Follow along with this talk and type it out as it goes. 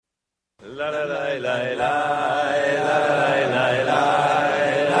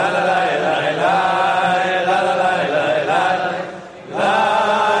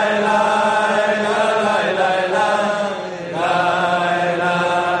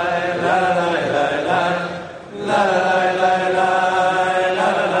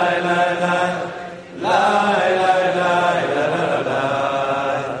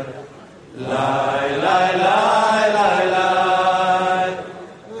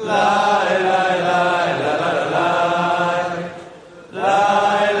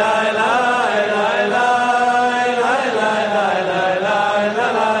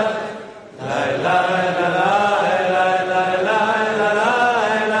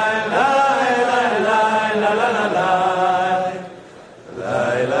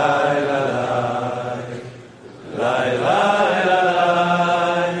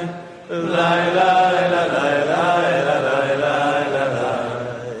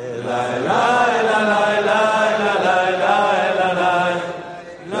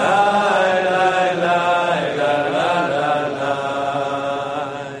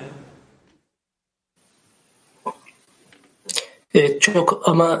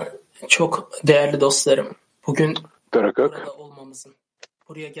Çok değerli dostlarım, bugün Törökök. burada olmamızın,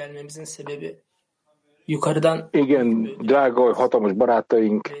 buraya gelmemizin sebebi yukarıdan Igen, drága, hatalmas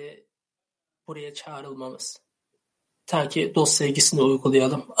barátaink, ve buraya çağrılmamız. Ta ki dost sevgisini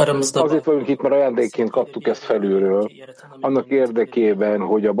uygulayalım. Aramızda azért vagyunk itt, mert ajándékként kaptuk ezt felülről, annak érdekében,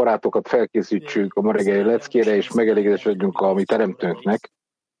 hogy a barátokat felkészítsük a ma reggeli leckére, és megelégedéskedjünk a mi teremtőnknek,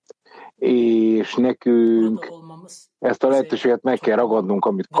 és nekünk ezt a lehetőséget meg kell ragadnunk,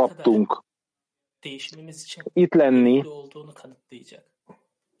 amit kaptunk, itt lenni.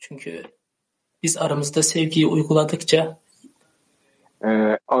 Çünkü biz aramızda sevgiyi uyguladıkça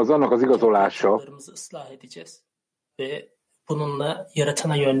az annak az igazolása, ve bununla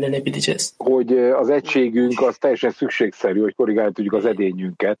yaratana yönlenebileceğiz. Hogy az egységünk az teljesen szükségszerű, hogy korrigálni tudjuk az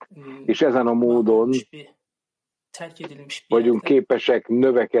edényünket, és ezen a módon vagyunk képesek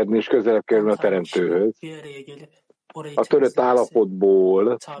növekedni és közelebb kerülni a Teremtőhöz. A törött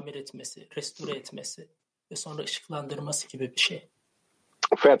állapotból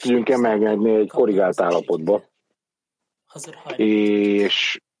fel tudjunk emelkedni egy korrigált állapotba,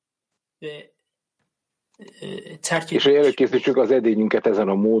 és hogy előkészítsük az edényünket ezen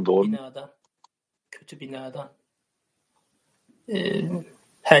a módon,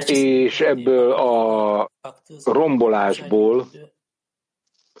 és ebből a rombolásból,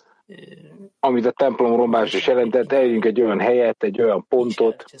 amit a templom rombolás is jelentett, eljönjünk egy olyan helyet, egy olyan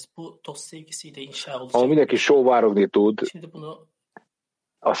pontot, ahol mindenki sóvárogni tud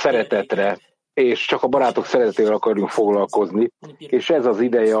a szeretetre, és csak a barátok szeretetével akarjunk foglalkozni, és ez az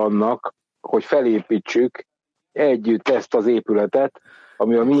ideje annak, hogy felépítsük együtt ezt az épületet,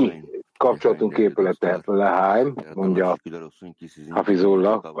 ami a mi kapcsolatunk épülete. Leháim, mondja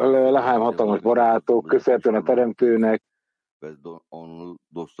Hafizullah. Leháim hatalmas barátok, köszönhetően a Teremtőnek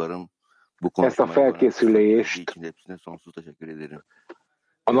ezt a felkészülést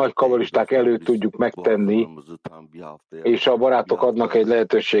a nagy kabalisták előtt tudjuk megtenni, és a barátok adnak egy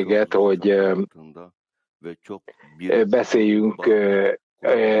lehetőséget, hogy beszéljünk,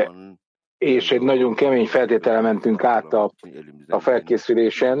 és egy nagyon kemény feltétele mentünk át a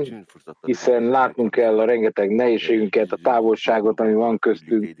felkészülésen, hiszen látnunk kell a rengeteg nehézségünket, a távolságot, ami van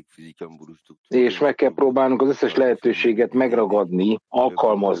köztünk, és meg kell próbálnunk az összes lehetőséget megragadni,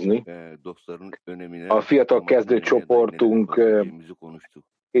 alkalmazni. A fiatal kezdőcsoportunk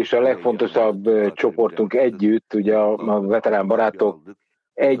és a legfontosabb csoportunk együtt, ugye a veterán barátok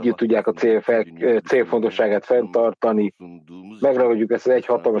együtt tudják a célfontosságát fenntartani, megragadjuk ezt az egy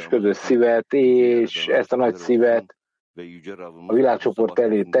hatalmas közös szívet, és ezt a nagy szívet a világcsoport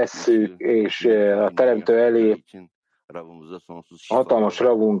elé tesszük, és a Teremtő elé, a hatalmas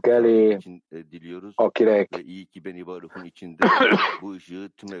ravunk elé, akinek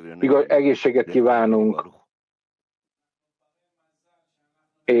egészséget kívánunk,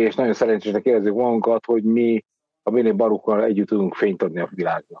 és nagyon szerencsésnek érezzük magunkat, hogy mi a Béné Barukkal együtt tudunk fényt adni a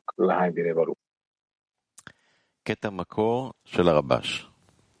világnak. Lehány Béné Baruk. קטע מקור של הרבש.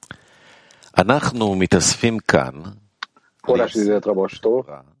 אנחנו מתאספים כאן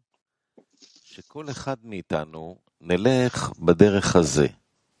שכל אחד מאיתנו נלך בדרך הזה.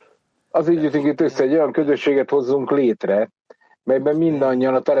 Az így jutunk itt össze, egy olyan közösséget hozzunk létre, melyben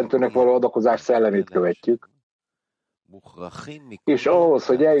mindannyian a Teremtőnek való adakozás szellemét követjük, és ahhoz,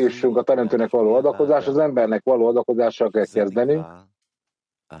 hogy eljussunk a Teremtőnek való adakozás, az embernek való adakozással kell kezdenünk,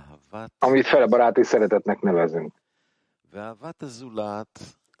 amit fele baráti szeretetnek nevezünk.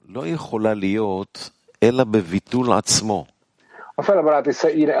 A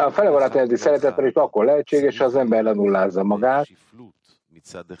felebaráti szeretet pedig akkor lehetséges, ha az ember lenullázza magát.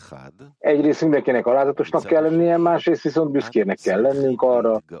 Egyrészt mindenkinek alázatosnak kell lennie, másrészt viszont büszkének kell lennünk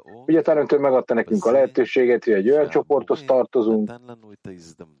arra, hogy a Teremtő megadta nekünk a lehetőséget, hogy egy olyan csoporthoz tartozunk,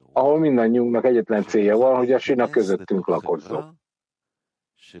 ahol mindannyiunknak egyetlen célja van, hogy a Sina közöttünk lakozzon.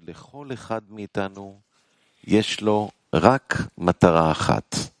 יש לו רק מטרה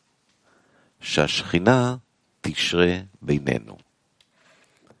אחת, שהשכינה תשרה בינינו.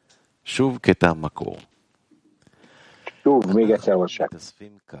 שוב קטע המקור. Shuv, még egyszer olvassák.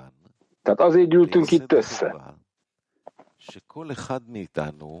 Tehát azért gyűltünk itt össze,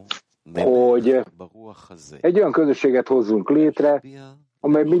 hogy egy olyan közösséget hozzunk létre,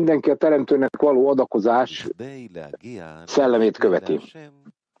 amely mindenki a Teremtőnek való adakozás szellemét követi.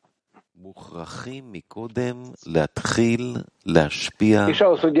 És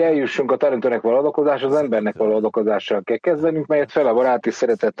ahhoz, hogy eljussunk a Teremtőnek való adakozás, az embernek való adakozással kell kezdenünk, melyet felebaráti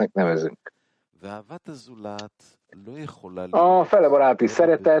szeretetnek nevezünk. A felebaráti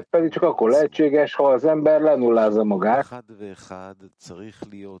szeretet pedig csak akkor lehetséges, ha az ember lenullázza magát.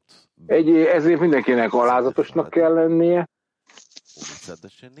 Ezért mindenkinek alázatosnak kell lennie.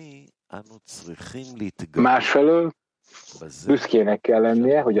 Másfelől büszkének kell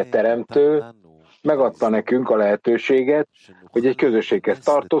lennie, hogy a Teremtő megadta nekünk a lehetőséget, hogy egy közösséghez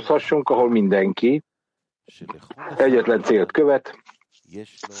tartozhassunk, ahol mindenki egyetlen célt követ,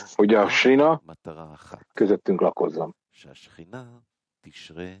 hogy a Srina közöttünk lakozzon.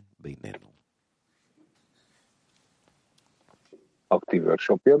 Aktív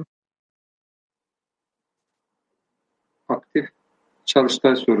workshop jön. Aktív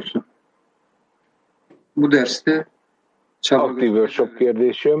çalıştay sorusu. Bu derste aktív workshop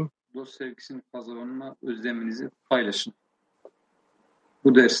kérdés jön. Dost sevgisinin kazanma özleminizi paylaşın.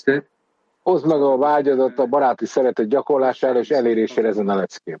 Bu derste oszd meg a vágyadat a baráti szeretet gyakorlására és elérésére ezen a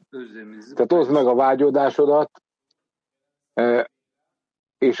leckén. Tehát oszd meg a vágyódásodat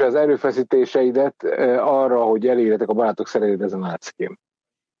és az erőfeszítéseidet arra, hogy elérjetek a barátok szeretetét ezen a leckén.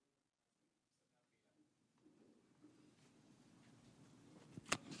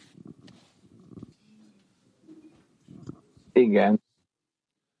 Igen.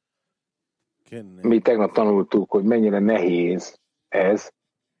 Mi tegnap tanultuk, hogy mennyire nehéz ez,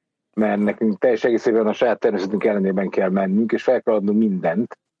 mert nekünk teljes egészében a saját természetünk ellenében kell mennünk, és fel kell adnunk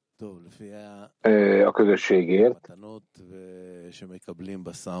mindent a közösségért.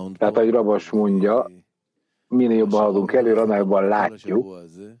 Tehát, ahogy Rabas mondja, minél jobban haladunk előre, annál jobban látjuk,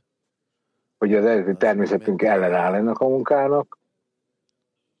 hogy az eredeti természetünk ellenáll ennek a munkának,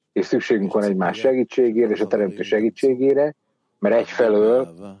 és szükségünk van egymás segítségére és a Teremtő segítségére, mert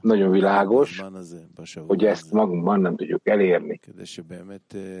egyfelől nagyon világos, hogy ezt magunkban nem tudjuk elérni.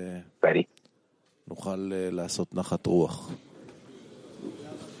 Peri.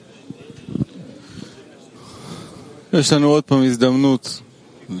 יש לנו עוד פעם הזדמנות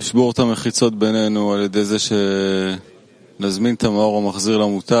לשבור את המחיצות בינינו על ידי זה שנזמין את המאור המחזיר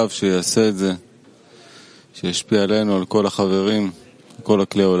למוטב שיעשה את זה, שישפיע עלינו, על כל החברים, כל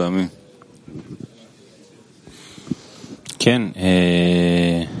הכלי העולמי. כן,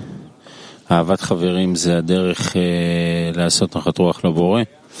 אהבת חברים זה הדרך לעשות נחת רוח לבורא.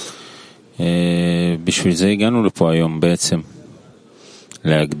 בשביל זה הגענו לפה היום בעצם.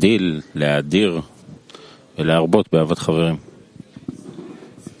 להגדיל, להאדיר ולהרבות באהבת חברים.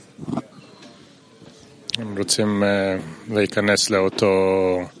 הם רוצים להיכנס לאותו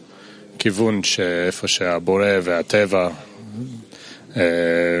כיוון שאיפה שהבורא והטבע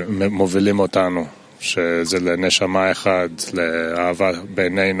מובילים אותנו, שזה לנשמה אחד, לאהבה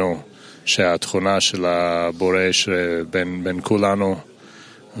בינינו, שהתכונה של הבורא בין כולנו,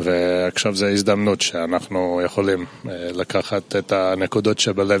 ועכשיו זו הזדמנות שאנחנו יכולים לקחת את הנקודות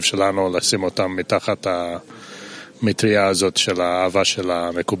שבלב שלנו, לשים אותן מתחת המטריה הזאת של האהבה של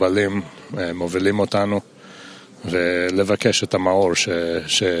המקובלים, מובילים אותנו, ולבקש את המאור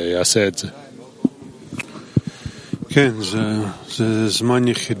שיעשה את זה. כן, זה זמן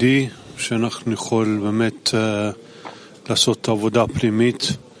יחידי שאנחנו יכול באמת לעשות את העבודה הפנימית.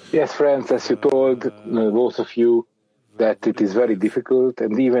 Yes, friends, as you told, both of you, that it is very difficult,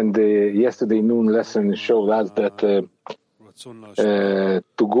 and even the yesterday noon lesson showed us that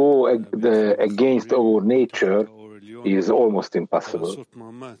to go against our nature is almost impossible.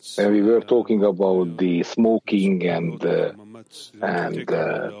 And we were talking about the smoking and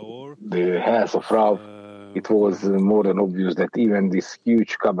the health of Rav. It was more than obvious that even this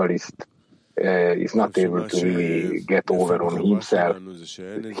huge Kabbalist is not able to really get over on himself.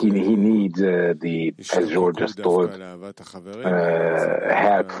 He needs as George just told,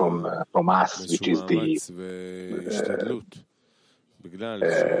 help from us, which is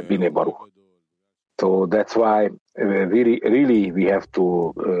Bine Baruch. So that's why we have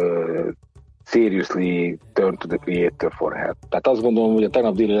to seriously turn to the Creator for help. Tehát azt gondolom, hogy a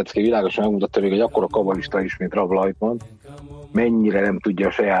tegnap déli lecke világosan megmutatta, hogy egy akkora kabalista is, mint Rav Lightman, mennyire nem tudja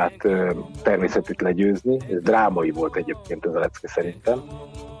a saját természetét legyőzni. Ez drámai volt egyébként ez a lecke szerintem.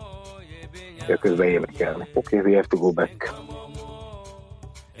 Közben énekelni. Okay, we have to go back.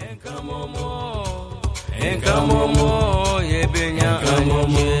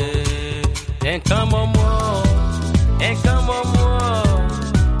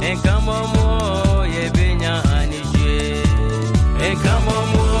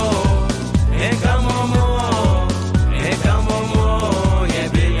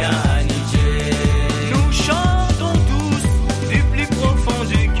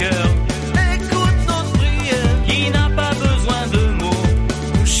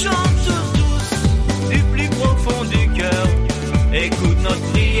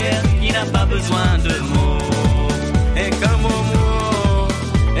 Pas besoin de mots. Et comme au mot,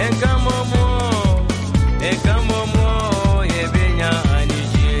 et comme au mot, et comme au mot, et bien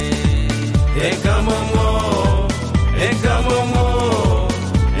anijé. Et comme au mot, et comme au mot,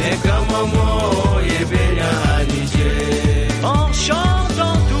 et comme au mot, et bien anijé. En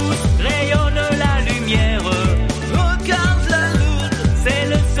chantant tous, rayonne la lumière. Regarde la lune, c'est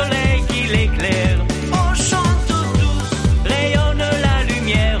le soleil qui l'éclaire. On chante tous, rayonne la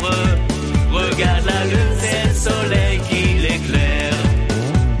lumière. Regarde la lune, c'est le soleil qui l'éclaire.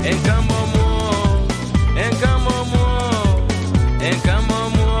 Et comme au mot, et comme au mot, et comme au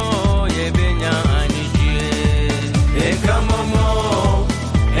mot, et bien anijé. Et comme au mot,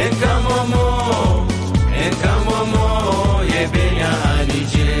 et comme au mot, et comme au mot, et bien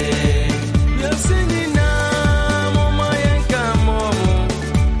anijé. Merci Nina, mama yenka momo,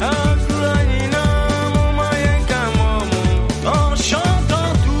 akulanina, mama yenka momo. En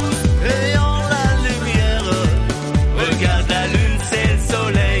chantant tous, ayant la lumière. Regarde la lune, c'est le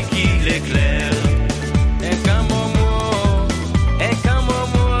soleil qui l'éclaire. Et comme au mot, et comme au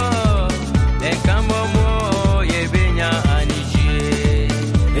mot, et comme au mot, et bien anijé.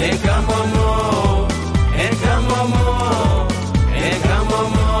 Et comme au mot, et comme au mot, et comme au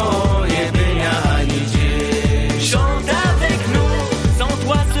mot, et bien anijé. Chante avec nous, sans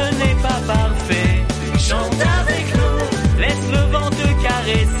toi ce n'est pas parfait. Chante avec nous, laisse le vent te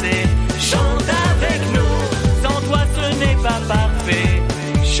caresser. Chante avec nous, sans toi ce n'est pas parfait.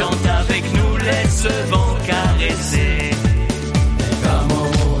 Chante avec nous, laisse le vent caresser.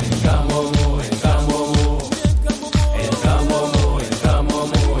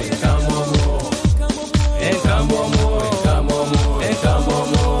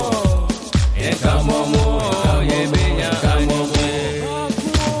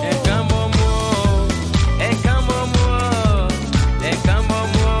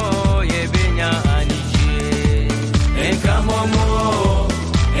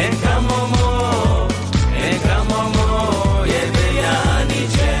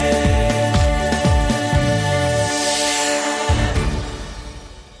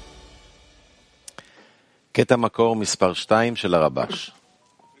 קטע מקור מספר 2 של הרבש.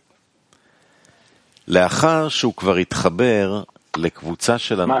 לאחר שהוא כבר התחבר לקבוצה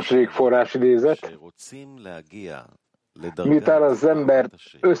של אנשים שרוצים להגיע Miután az ember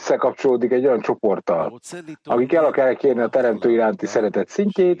összekapcsolódik egy olyan csoporttal, akik el akarják kérni a teremtő iránti szeretet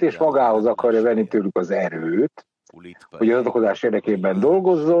szintjét, és magához akarja venni tőlük az erőt, hogy az adakozás érdekében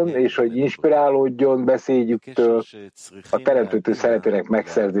dolgozzon, és hogy inspirálódjon beszédjüktől, a teremtőtől szeretének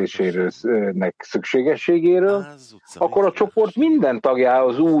megszerzéséről, szükségességéről, akkor a csoport minden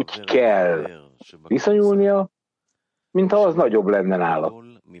tagjához úgy kell viszonyulnia, mintha az nagyobb lenne nála.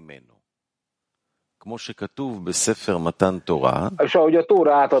 És ahogy a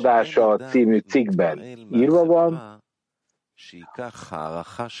Tóra átadása című cikkben írva van,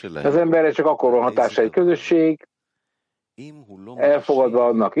 az emberre csak akkor van hatása egy közösség, elfogadva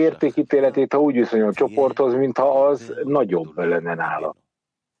annak értékítéletét, ha úgy viszonyul a csoporthoz, mintha az nagyobb lenne nála.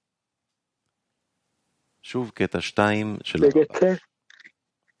 Még egyszer.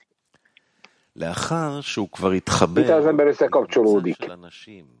 Miután az ember összekapcsolódik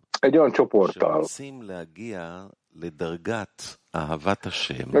egy olyan csoporttal,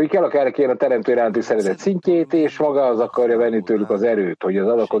 akik el akarják kérni a teremtő iránti szeretet szintjét, és magához akarja venni tőlük az erőt, hogy az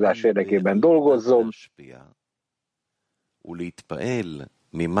adakozás érdekében dolgozzon, hogy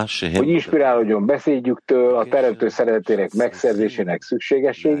inspirálódjon beszédjüktől, a teremtő szeretetének megszerzésének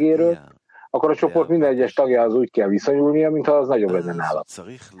szükségességéről, akkor a csoport minden egyes tagjához úgy kell viszonyulnia, mintha az nagyobb lenne nála.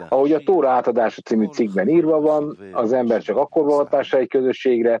 Ahogy a Tóra átadása című cikkben írva van, az ember csak akkor valhatása egy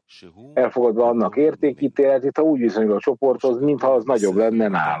közösségre, elfogadva annak értékítéletét, ha úgy viszonyul a csoporthoz, mintha az nagyobb lenne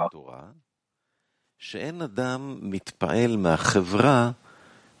nála. שאין אדם מתפעל מהחברה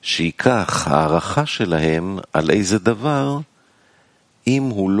שיקח הערכה שלהם על איזה דבר אם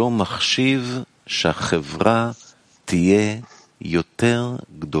הוא לא מחשיב שהחברה תהיה יותר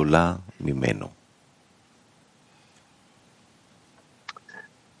גדולה ממנו.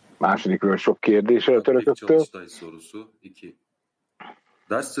 Másodikról sok kérdésre törököttől.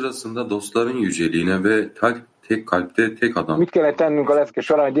 Ders sırasında dostların yüceliğine ve tek kalpte tek adam. Mit kellett tennünk a lecke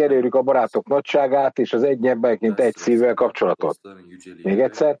során, hogy elérjük a barátok nagyságát és az egy emberként egy szívvel kapcsolatot? Még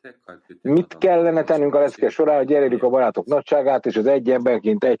egyszer. Mit kellene tennünk a lecke során, hogy elérjük a barátok nagyságát és az egy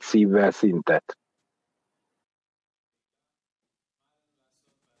emberként egy szívvel szintet?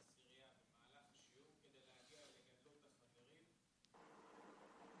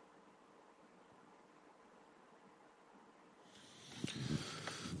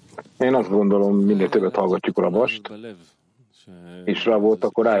 Én azt gondolom, minél többet hallgatjuk Rabast, és Rabot,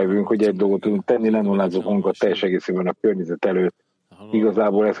 akkor rájövünk, hogy egy dolgot tudunk tenni, lenullázunk magunkat teljes egészében a környezet előtt.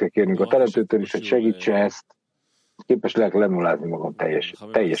 Igazából ezt kell kérnünk a teremtőtől is, hogy segítse ezt, képes lelk lenullázni magam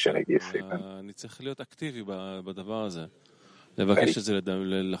teljesen egészében. לבקש את זה,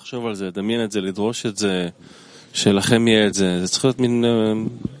 לחשוב על זה, לדמיין את זה, לדרוש את זה, שלכם יהיה את זה. זה צריך להיות מין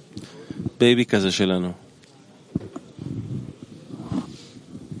בייבי כזה שלנו.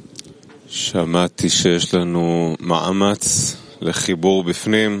 שמעתי שיש לנו מאמץ לחיבור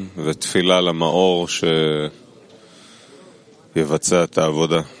בפנים ותפילה למאור שיבצע את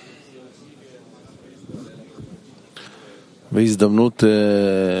העבודה. והזדמנות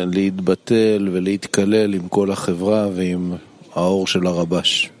להתבטל ולהתקלל עם כל החברה ועם האור של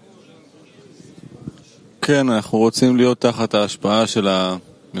הרבש. כן, אנחנו רוצים להיות תחת ההשפעה של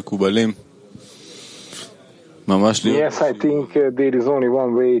המקובלים. Yes, I think there is only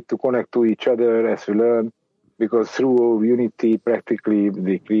one way to connect to each other as we learn, because through unity, practically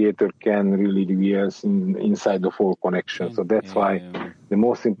the Creator can really reveal us inside the full connection. So that's why the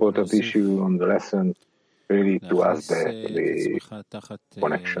most important issue on the lesson really to us the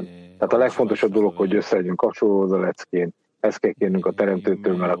connection. Tehát a legfontosabb dolog, hogy össze legyünk kapcsolódva a leckén. Ezt kell kérnünk a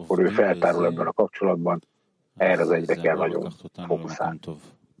Teremtőtől, mert akkor ő feltárul ebben a kapcsolatban. Erre az egyre kell nagyon fókuszálni.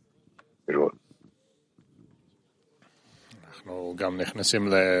 Zsolt.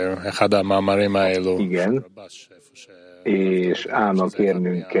 Igen, és állnak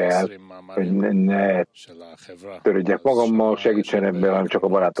kérnünk kell, hogy ne törődjek magammal, segítsen ebben, hanem csak a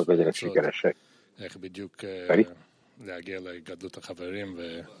barátok legyenek sikeresek. Feri?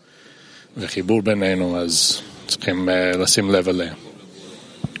 וחיבור בינינו, אז צריכים לשים לב אליהם.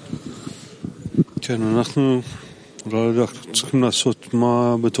 כן, אנחנו צריכים לעשות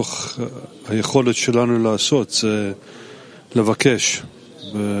מה בתוך היכולת שלנו לעשות, זה לבקש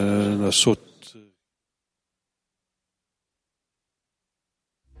ולעשות.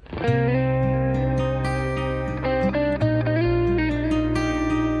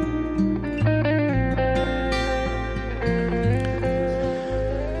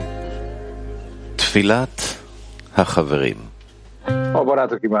 תפילת החברים. A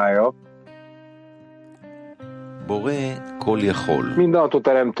barátok imája. בורא כל יכול. Mindenható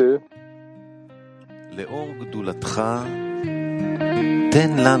teremtő. לאור גדולתך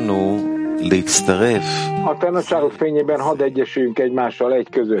תן לנו להצטרף. A te nagyságod fényében hadd egyesüljünk egymással egy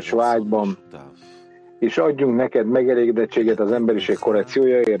közös vágyban, és adjunk neked megelégedettséget az emberiség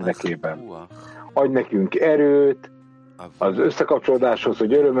korrekciója érdekében. Adj nekünk erőt az összekapcsolódáshoz,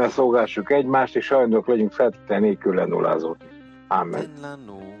 hogy örömmel szolgáljuk egymást, és hajlandók legyünk feltétel nélkül lenullázódni. Amen.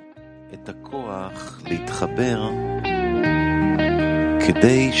 את הכוח להתחבר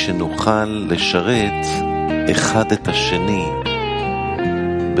כדי שנוכל לשרת אחד את השני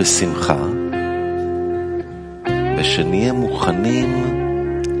בשמחה ושנהיה מוכנים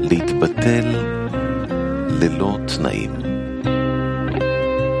להתבטל ללא תנאים.